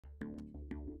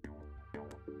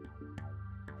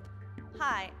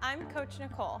Hi, I'm Coach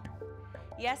Nicole.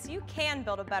 Yes, you can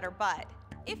build a better butt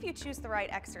if you choose the right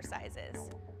exercises.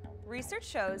 Research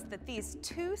shows that these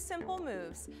two simple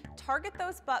moves target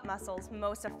those butt muscles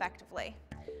most effectively.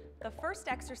 The first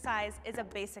exercise is a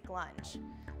basic lunge.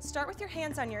 Start with your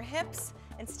hands on your hips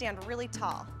and stand really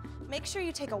tall. Make sure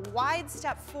you take a wide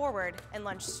step forward and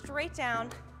lunge straight down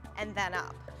and then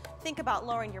up. Think about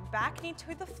lowering your back knee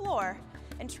to the floor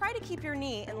and try to keep your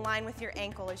knee in line with your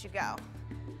ankle as you go.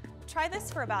 Try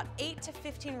this for about 8 to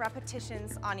 15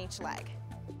 repetitions on each leg.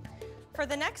 For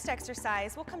the next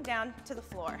exercise, we'll come down to the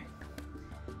floor.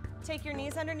 Take your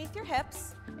knees underneath your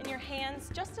hips and your hands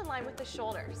just in line with the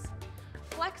shoulders.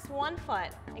 Flex one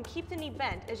foot and keep the knee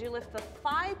bent as you lift the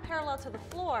thigh parallel to the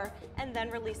floor and then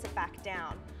release it back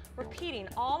down. Repeating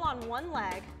all on one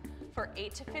leg for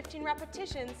 8 to 15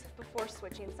 repetitions before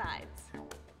switching sides.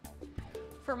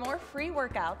 For more free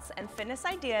workouts and fitness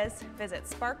ideas, visit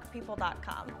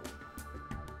SparkPeople.com.